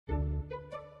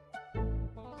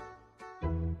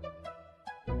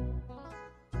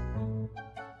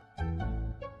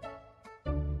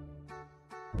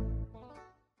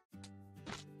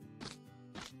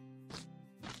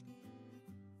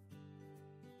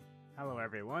Hello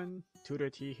everyone, Tutor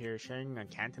T here sharing a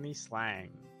Cantonese slang.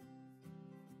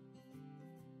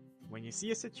 When you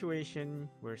see a situation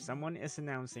where someone is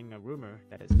announcing a rumor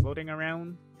that is floating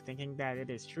around, thinking that it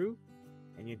is true,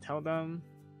 and you tell them,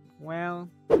 well,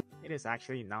 it is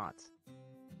actually not.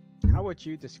 How would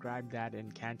you describe that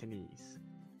in Cantonese?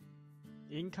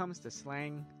 In comes the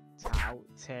slang 炒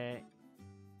車.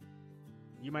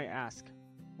 You might ask,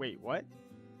 wait, what?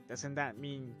 Doesn't that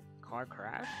mean car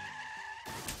crash?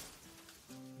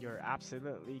 You're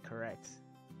absolutely correct.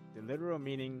 The literal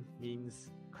meaning means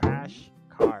crash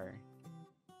car.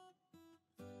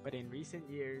 But in recent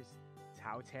years,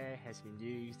 炒車 has been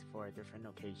used for a different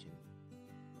occasion.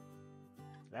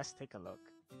 Let's take a look.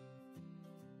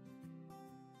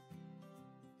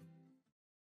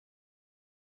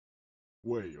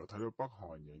喂，我睇到北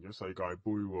韓贏咗世界盃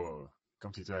喎，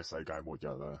今次真係世界末日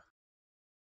啦！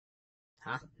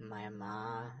吓？唔係啊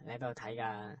嘛？你喺邊度睇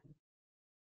㗎？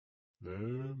咪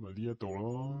呢一度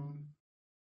咯。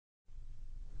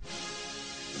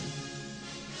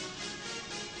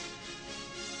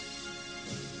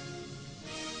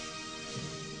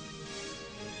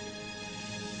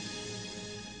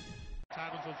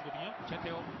작은 선수거든요.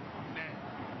 최태호. 네.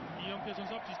 이영표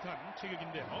선수와 비슷한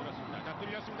체격인데요. 그렇습니다. 자,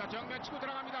 뚫렸습니다. 정면 치고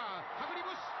들어갑니다.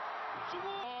 하그리부스 주고.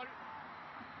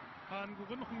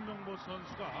 한국은 홍명보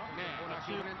선수가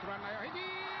다시 이번엔 들어왔나요? 헤딩!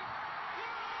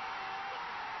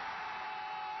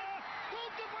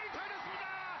 동점골이 터졌습니다.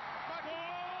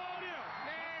 골이요.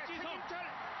 네,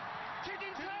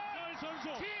 최진철 선수.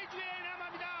 제주에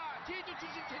남합니다. 제주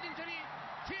출신 최진철이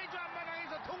제주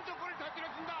앞마당에서 동점골을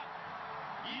터뜨렸습니다.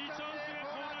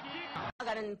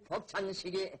 나가는 벅찬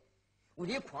시기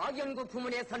우리 과학연구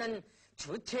부문에서는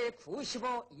주체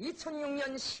 95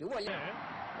 2006년 10월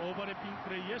오버래핑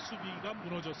플레이의 수비가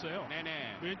무너졌어요.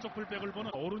 네네. 왼쪽 풀백을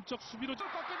보는 오른쪽 수비로 꺾여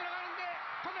들어가는데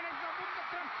걷어냈습니다.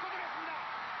 몸쪽처럼 걷어냈습니다.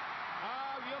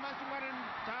 위험한 순간은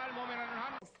잘 모면하는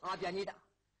한 사변이다.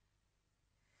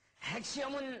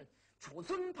 핵시험은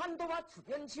조선 반도와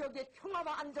주변 지역의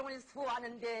평화와 안정을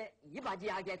수호하는 데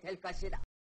이바지하게 될 것이다.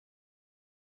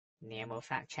 你有冇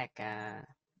fact check 㗎？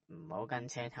唔好跟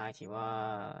車太貼喎，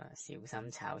小心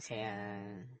炒車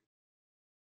啊！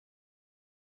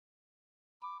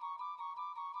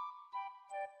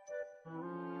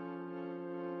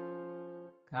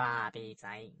哇，B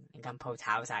仔，你間鋪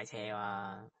炒晒車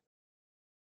喎！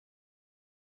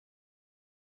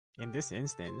 In this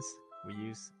instance, we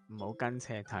use 唔好跟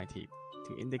車太貼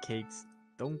to indicate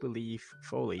don't believe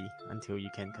fully until you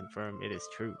can confirm it is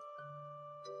true.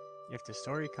 If the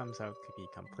story comes out to be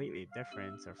completely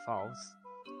different or false,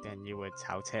 then you would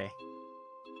炒車.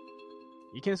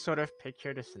 You can sort of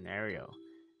picture the scenario.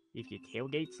 If you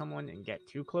tailgate someone and get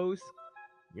too close,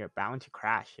 you're bound to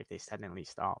crash if they suddenly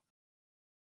stop.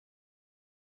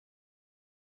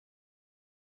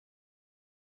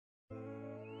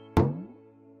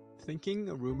 Thinking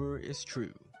a rumor is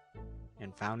true,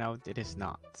 and found out it is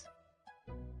not.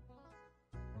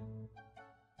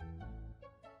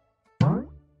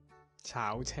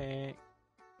 炒車,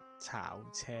 炒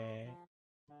車.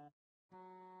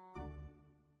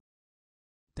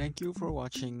 Thank you for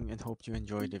watching and hope you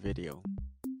enjoyed the video.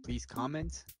 Please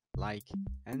comment, like,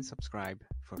 and subscribe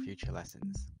for future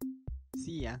lessons.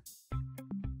 See ya!